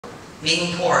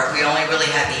Being poor, we only really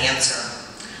had the answer.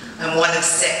 I'm one of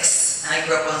 6, and I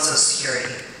grew up on Social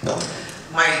Security.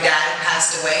 My dad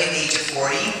passed away at the age of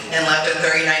 40 and left a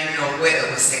 39-year-old widow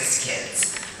with 6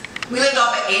 kids. We lived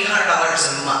off of $800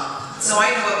 a month, so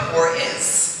I know what poor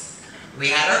is. We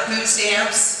had our food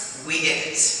stamps, we did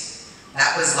it.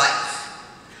 That was life.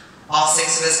 All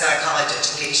 6 of us got a college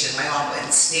education. My mom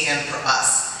wouldn't stand for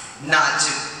us not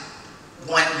to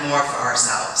want more for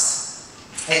ourselves.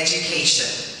 Education.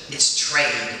 It's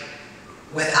trade.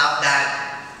 Without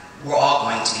that, we're all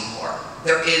going to be poor.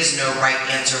 There is no right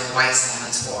answer why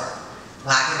someone's poor.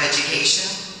 Lack of education,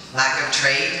 lack of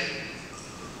trade,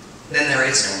 then there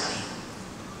is no money.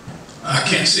 I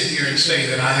can't sit here and say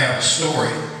that I have a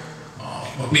story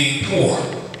of being poor,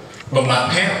 but my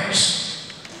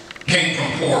parents came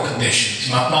from poor conditions.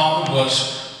 My father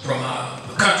was from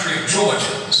the country of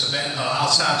Georgia,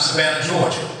 outside of Savannah,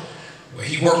 Georgia, where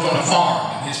he worked on a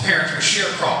farm, and his parents were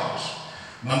sharecroppers.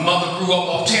 My mother grew up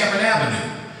off Tamron Avenue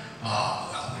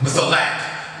with a lack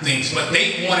of things, but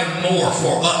they wanted more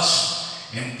for us.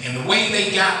 And the way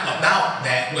they got about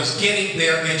that was getting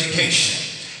their education.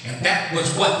 And that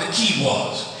was what the key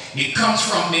was. It comes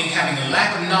from having a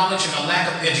lack of knowledge and a lack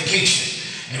of education.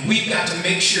 And we've got to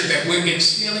make sure that we're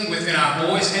instilling within our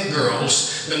boys and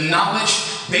girls the knowledge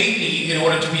they need in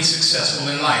order to be successful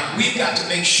in life. We've got to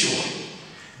make sure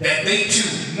that they too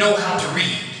know how to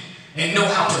read and know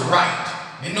how to write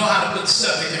and know how to put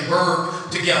subject and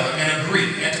verb together and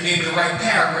agree and to be able to write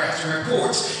paragraphs and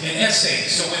reports and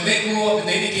essays. So when they grow up and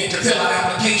they begin to fill out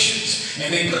applications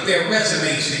and they put their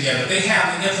resumes together, they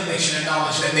have the information and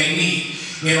knowledge that they need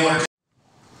in order to...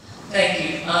 Thank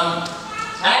you.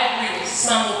 I agree with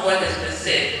some of what has been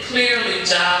said. Clearly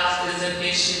jobs is an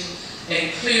issue,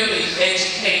 and clearly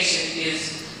education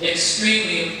is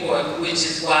extremely important, which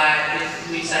is why,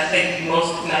 at least I think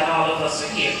most, if not all of us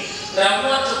are here. But I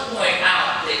want to point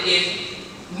out that if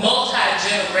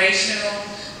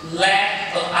multi-generational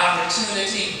lack of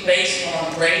opportunity based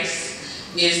on race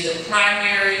is the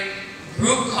primary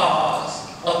root cause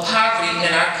of poverty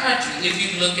in our country, if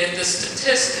you look at the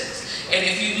statistics, and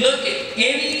if you look at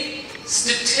any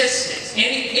statistics,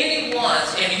 any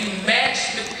ones, and you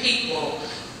match the people,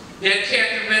 their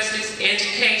characteristics,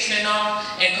 education and all,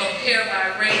 and compare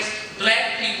by race,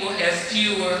 black people have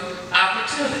fewer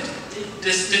opportunities.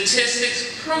 The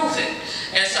statistics prove it.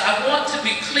 And so I want to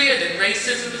be clear that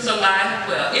racism is alive and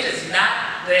well. It is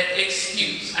not that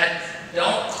excuse. I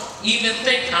don't even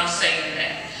think I'm saying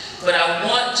that. But I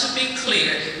want to be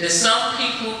clear that some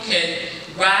people can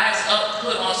rise up,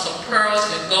 put on some pearls,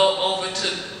 and go over to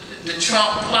the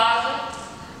Trump Plaza,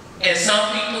 and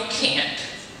some people can't.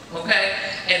 Okay?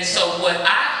 And so what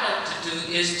I hope to do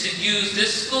is to use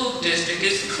this school district.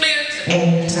 It's clear to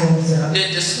me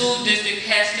that the school district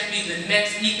has to be the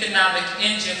next economic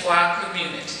engine for our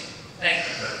community. Thank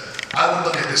you. I would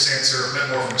look at this answer a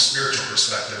bit more from a spiritual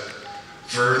perspective.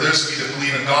 For those of you that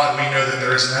believe in God, we know that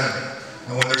there is an enemy.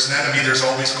 And when there's an enemy, there's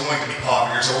always going to be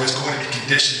poverty. There's always going to be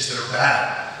conditions that are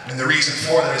bad. And the reason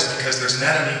for that is because there's an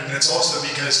enemy, and it's also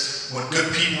because when good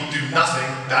people do nothing,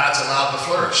 bad's allowed to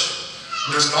flourish.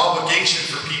 There's an obligation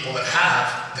for people that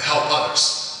have to help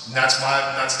others. And that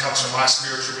comes from my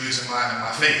spiritual views and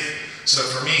my faith. So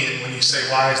for me, when you say,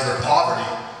 why is there poverty?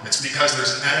 It's because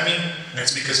there's an enemy, and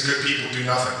it's because good people do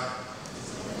nothing.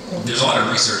 There's a lot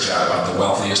of research out about the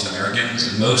wealthiest Americans,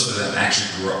 and most of them actually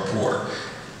grew up poor.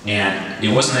 And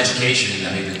it wasn't education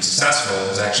that made them successful, it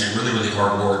was actually really, really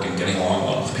hard work and getting along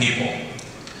well with people.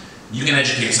 You can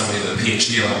educate somebody at a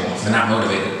PhD level, if they're not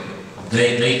motivated,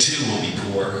 they too will be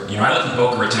poor. You know, I live in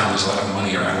Boca Raton, there's a lot of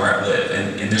money around where I live,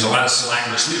 and there's a lot of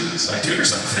slacker students. I tutor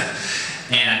some of them.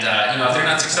 And you know, if they're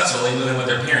not successful, they move in with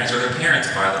their parents, or their parents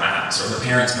buy them a house, or their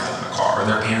parents buy them a car, or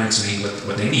their parents need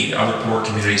what they need. Other poor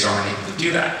communities aren't able to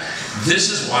do that. This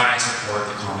is why I support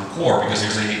the Common Core, because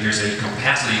there's a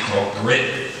capacity called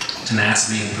grit,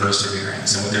 tenacity, and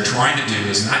perseverance. And what they're trying to do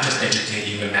is not just educate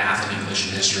you in math and English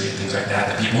and history and things like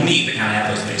that people need to kind of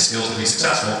have those base skills to be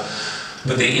successful,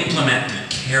 but they implement the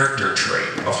character trait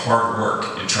of hard work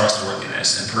and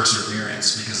trustworthiness and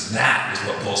perseverance, because that is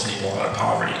what pulls people out of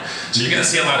poverty. So you're going to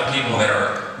see a lot of people that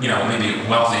are, you know, maybe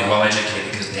wealthy and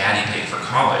well-educated because daddy paid for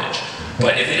college,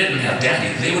 but if they didn't have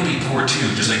daddy, they would be poor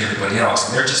too, just like everybody else.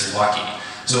 They're just lucky.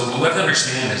 So what we have to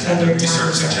understand is that the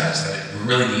research suggests that we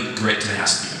really need grit,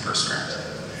 tenacity, and perseverance.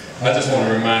 I just want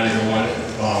to remind everyone,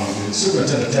 the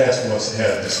Superintendent Task Force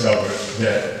has discovered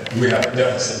that we have a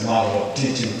deficit model of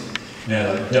teaching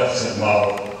and a deficit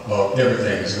model of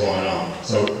everything that's going on.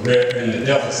 So in the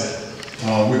deficit,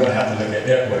 we're going to have to look at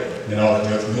equity in order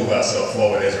to move ourselves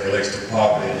forward as it relates to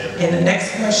poverty and everything. And the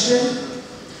next question?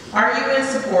 Are you in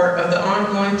support of the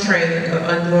ongoing training of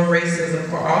undoing racism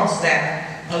for all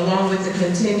staff, along with the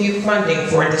continued funding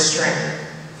for this training?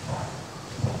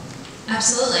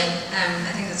 Absolutely.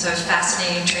 I think that's a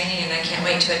fascinating training and I can't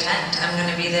wait to attend. I'm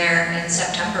going to be there in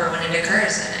September when it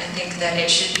occurs, and I think that it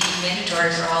should be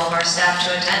mandatory for all of our staff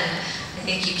to attend. I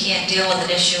think you can't deal with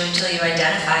an issue until you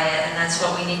identify it, and that's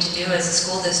what we need to do as a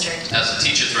school district. As a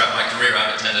teacher throughout my career,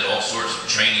 I've attended all sorts of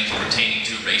training pertaining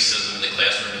to racism in the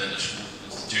classroom and in the school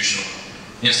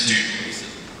institution.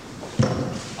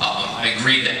 I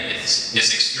agree that it's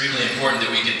extremely important that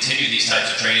we continue these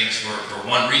types of trainings for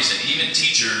one reason. Even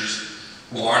teachers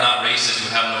who are not racist, who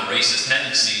have no racist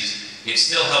tendencies, it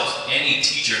still helps any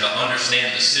teacher to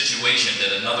understand the situation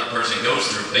that another person goes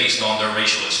through based on their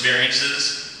racial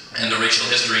experiences and the racial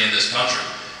history in this country.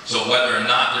 So whether or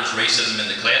not there's racism in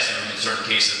the classroom, in certain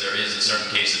cases there is, in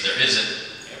certain cases there isn't,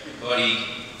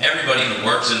 everybody who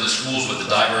works in the schools with the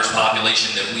diverse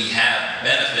population that we have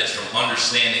benefits from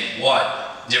understanding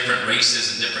what different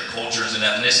races and different cultures and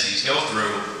ethnicities go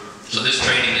through. So this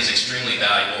training is extremely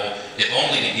valuable, if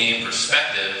only to gain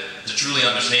perspective, to truly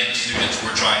understand the students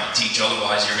we're trying to teach.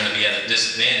 Otherwise, you're going to be at a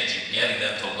disadvantage in getting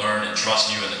them to learn and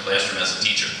trust you in the classroom as a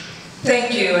teacher.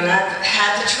 Thank you, and I've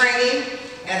had the training,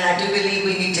 and I do believe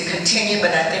we need to continue,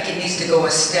 but I think it needs to go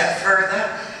a step further.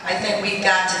 I think we've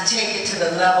got to take it to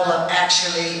the level of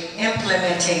actually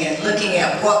implementing and looking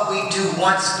at what we do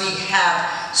once we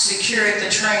have secured the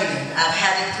training. I've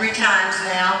had it 3 times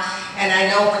now, and I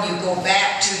know when you go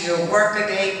back to your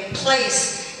workaday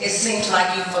place, it seems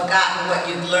like you've forgotten what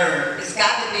you've learned. It's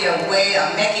got to be a way, a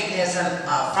mechanism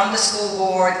from the school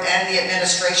board and the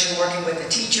administration working with the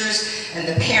teachers and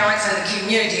the parents and the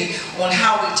community on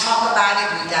how we talk about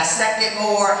it, we dissect it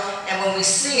more, and when we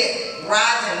see it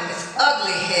rising its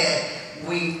ugly head,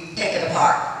 we take it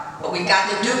apart. But we've got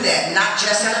to do that, not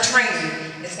just in a training,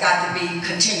 it's got to be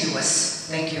continuous.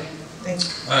 Thank you. Thank you.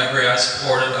 I agree, I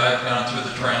support it. I've gone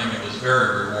through the training, it was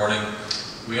very rewarding.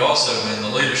 We also, in the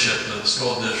leadership of the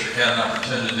school district, had an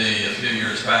opportunity a few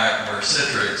years back where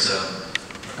Citrix,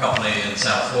 a company in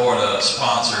South Florida,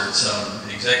 sponsored some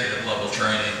executive level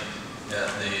training at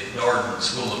the Darden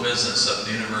School of Business at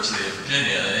the University of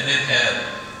Virginia, and it had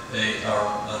an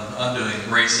undoing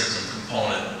racism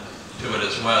component to it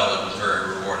as well. It was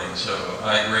very rewarding. So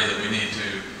I agree that we need to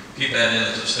keep that in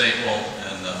as a staple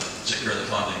and secure the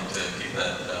funding to keep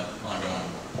that ongoing.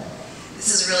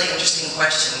 This is a really interesting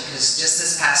question because just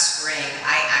this past spring,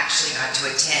 I actually got to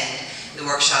attend the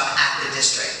workshop at the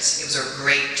district. It was a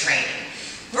great training.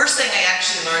 First thing I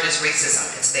actually learned is racism.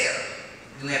 It's there.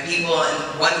 We have people in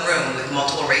one room with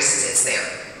multiple races. It's there.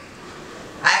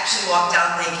 I actually walked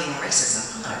out thinking,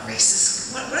 racism? I'm not racist.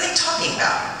 What are they talking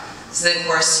about? So then, of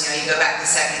course, you go back the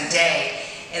second day,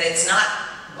 and it's not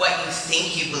what you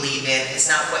think you believe in, it's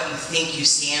not what you think you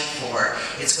stand for,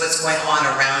 it's what's going on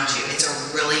around you. It's a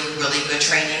really, really good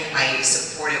training. I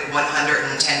support it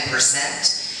 110%.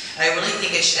 I really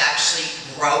think it should actually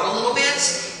grow a little bit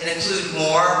and include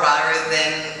more rather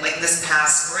than like this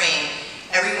past spring,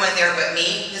 everyone there but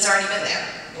me has already been there.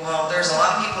 Well, there's a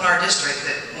lot of people in our district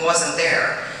that wasn't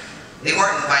there. They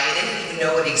weren't invited, they didn't even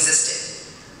know it existed.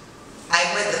 I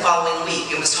went the following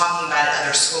week, it was talking about it at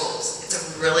other schools. It's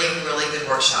a really, really good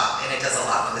workshop, and it does a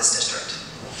lot for this district.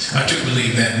 I do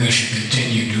believe that we should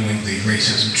continue doing the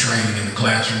racism training in the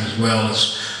classroom as well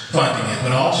as funding it,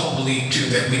 but I also believe too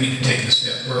that we need to take it a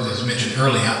step further. As mentioned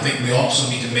earlier, I think we also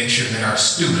need to make sure that our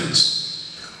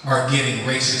students are getting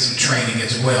racism training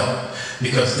as well,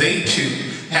 because they too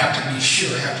have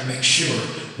to make sure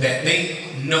that they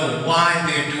know why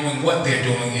they're doing what they're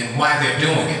doing and why they're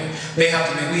doing it. We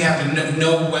have to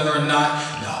know whether or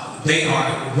not they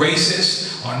are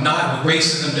racist or not. When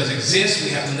racism does exist, we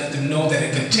have to let them know that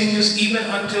it continues even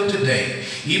until today.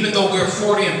 Even though we're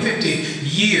 40 and 50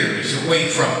 years away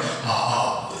from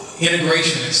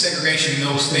integration and segregation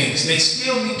and those things, they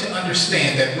still need to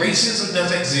understand that racism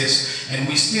does exist, and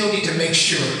we still need to make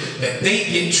sure that they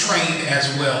get trained as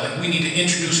well. And we need to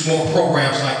introduce more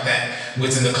programs like that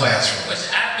within the classroom.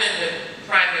 I've been the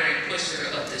primary pusher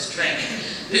of this training.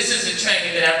 This is a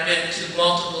training that I've been to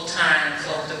multiple times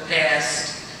over the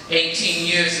past 18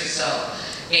 years or so.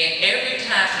 And every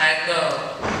time I go,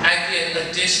 I get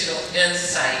additional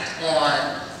insight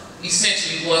on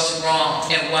essentially what's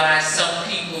wrong and why some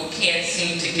people can't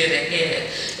seem to get ahead.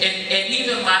 And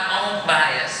even my own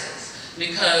biases,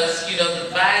 because the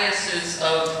biases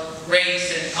of race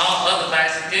and all other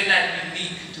biases, they're not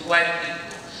unique to white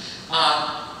people.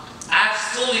 I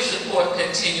fully support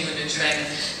continuing the training.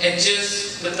 And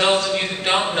just for those of you who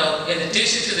don't know, in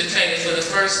addition to the training, for the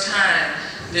first time,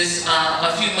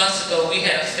 a few months ago, we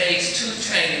had a phase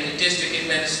 2 training with district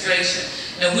administration.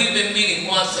 And we've been meeting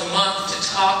once a month to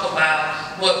talk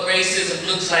about what racism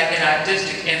looks like in our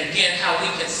district, and again, how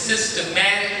we can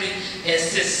systematically and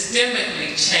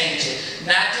systemically change it.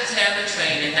 Not just have the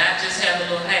training, not just have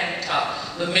a little happy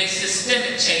talk, but make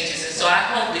systemic changes. And so I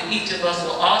hope that each of us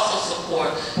will also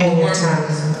support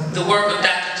the work of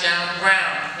Dr. John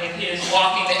Brown and his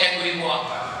Walking the Equity Walk.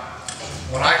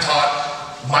 When I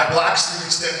taught, my black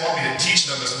students didn't want me to teach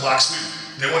them as a black student.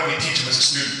 They wanted me to teach them as a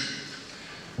student.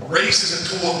 Race is a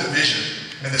tool of division,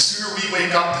 and the sooner we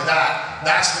wake up to that,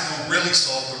 that's when we'll really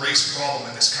solve the race problem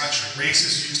in this country. Race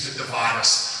is used to divide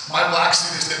us. My black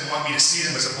students didn't want me to see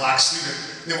them as a black student.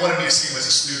 They wanted me to see them as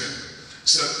a student.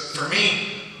 So for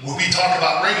me, when we talk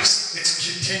about race, it's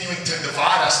continuing to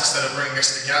divide us instead of bringing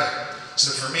us together.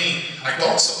 So for me, I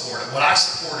don't support it. What I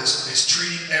support is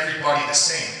treating everybody the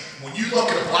same. When you look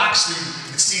at a black student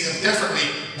and see them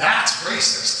differently, that's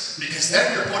racist, because then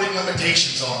you're putting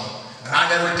limitations on them. And I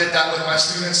never did that with my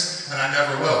students, and I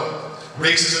never will.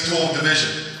 Race is a tool of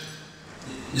division.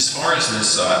 As far as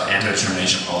this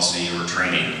anti-discrimination policy or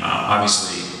training,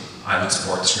 obviously I would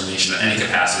support discrimination in any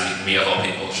capacity. We of all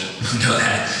people should know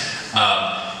that.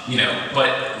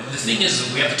 But the thing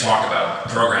is, we have to talk about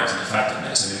programs and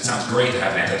effectiveness. I mean, it sounds great to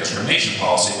have an anti-discrimination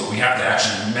policy, but we have to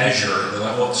actually measure the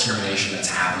level of discrimination that's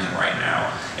happening right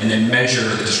now, and then measure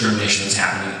the discrimination that's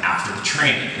happening after the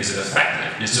training. Is it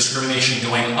effective? Is discrimination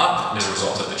going up as a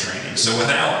result of the training? So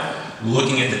without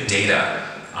looking at the data,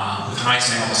 with high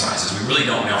sample sizes, we really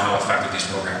don't know how effective these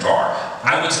programs are.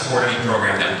 I would support any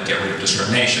program that would get rid of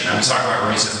discrimination. Now, we talk about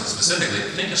racism specifically.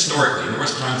 Think historically, there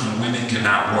was times when women could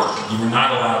not work. You were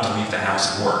not allowed to leave the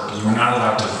house and work. You were not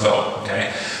allowed to vote,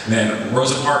 okay? Then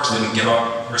Rosa Parks didn't give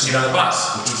up her seat on the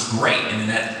bus, which was great. And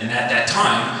at that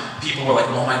time, people were like,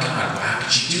 oh my God, how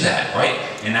could she do that, right?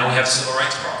 And now we have civil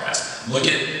rights progress. Look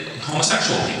at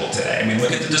homosexual people today. I mean,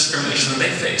 look at the discrimination that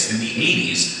they faced. In the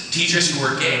 80s, teachers who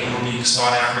were gay were being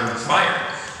sought after and fired.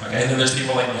 Okay, and then there's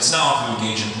people like myself who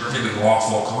engage in perfectly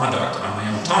lawful conduct on my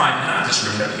own time and not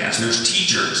discriminated against. There's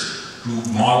teachers who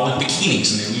model in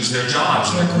bikinis and they lose their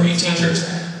jobs and they're great teachers.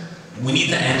 We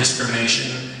need to end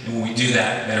discrimination, and when we do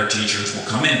that, better teachers will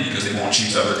come in because they won't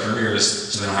choose other careers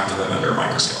so they don't have to live under a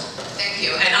microscope. Thank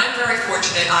you, and I'm very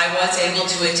fortunate. I was able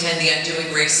to attend the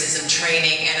Undoing Racism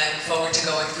training, and I look forward to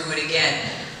going through it again.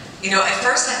 At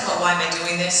first I thought, why am I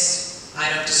doing this?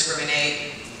 I don't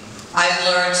discriminate. I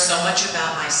learned so much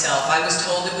about myself. I was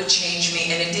told it would change me,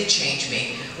 and it did change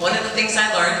me. One of the things I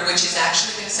learned, which is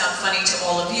actually going to sound funny to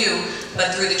all of you,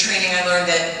 but through the training I learned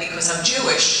that because I'm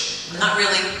Jewish, I'm not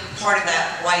really part of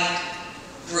that white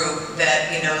group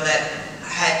that, that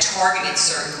had targeted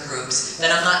certain groups,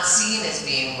 that I'm not seen as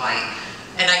being white.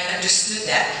 And I understood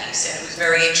that piece, and it was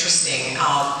very interesting.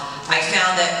 I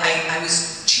found that I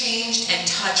was changed and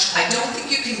touched. I don't think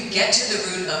you can get to the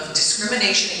root of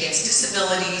discrimination against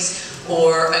disabilities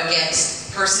or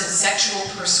against person's sexual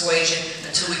persuasion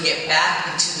until we get back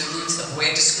into the roots of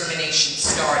where discrimination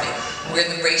started, where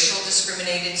the racial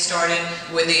discrimination started,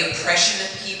 where the oppression of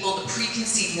people, the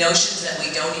preconceived notions that we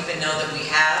don't even know that we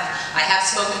have. I have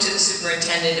spoken to the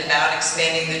superintendent about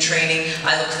expanding the training.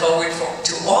 I look forward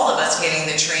to all of us getting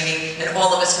the training and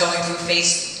all of us going through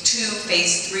phase 2,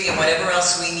 phase 3, and whatever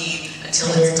else we need until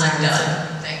it's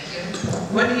undone. Thank you.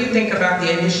 What do you think about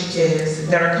the initiatives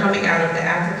that are coming out of the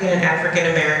African and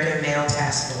African American Male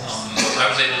Task Force? I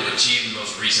was able to achieve the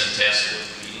most recent task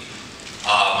force meeting.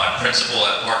 My principal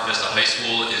at Park Vista High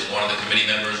School is one of the committee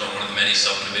members on one of the many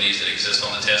subcommittees that exist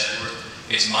on the task force.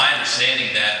 It's my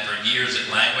understanding that for years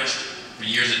it languished, for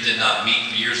years it did not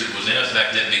meet, for years it was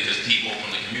ineffective because people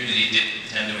from the community didn't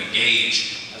tend to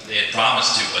engage as they had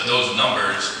promised to, but those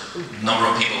numbers, number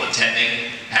of people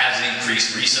attending, has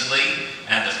increased recently,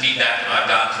 and the feedback that I've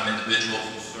gotten from individuals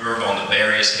who serve on the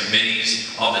various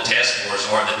committees of the task force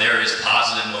are that there is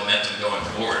positive momentum going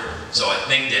forward. So I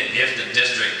think that if the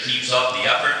district keeps up the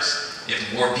efforts, if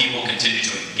more people continue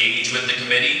to engage with the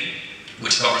committee,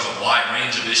 which covers a wide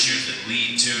range of issues that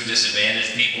lead to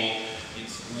disadvantaged people in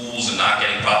schools and not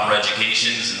getting proper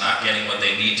educations and not getting what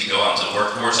they need to go out to the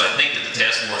workforce, I think that the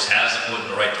task force has the foot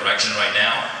in the right direction right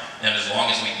now. And as long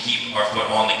as we keep our foot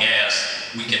on the gas,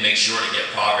 we can make sure to get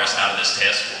progress out of this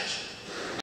task force.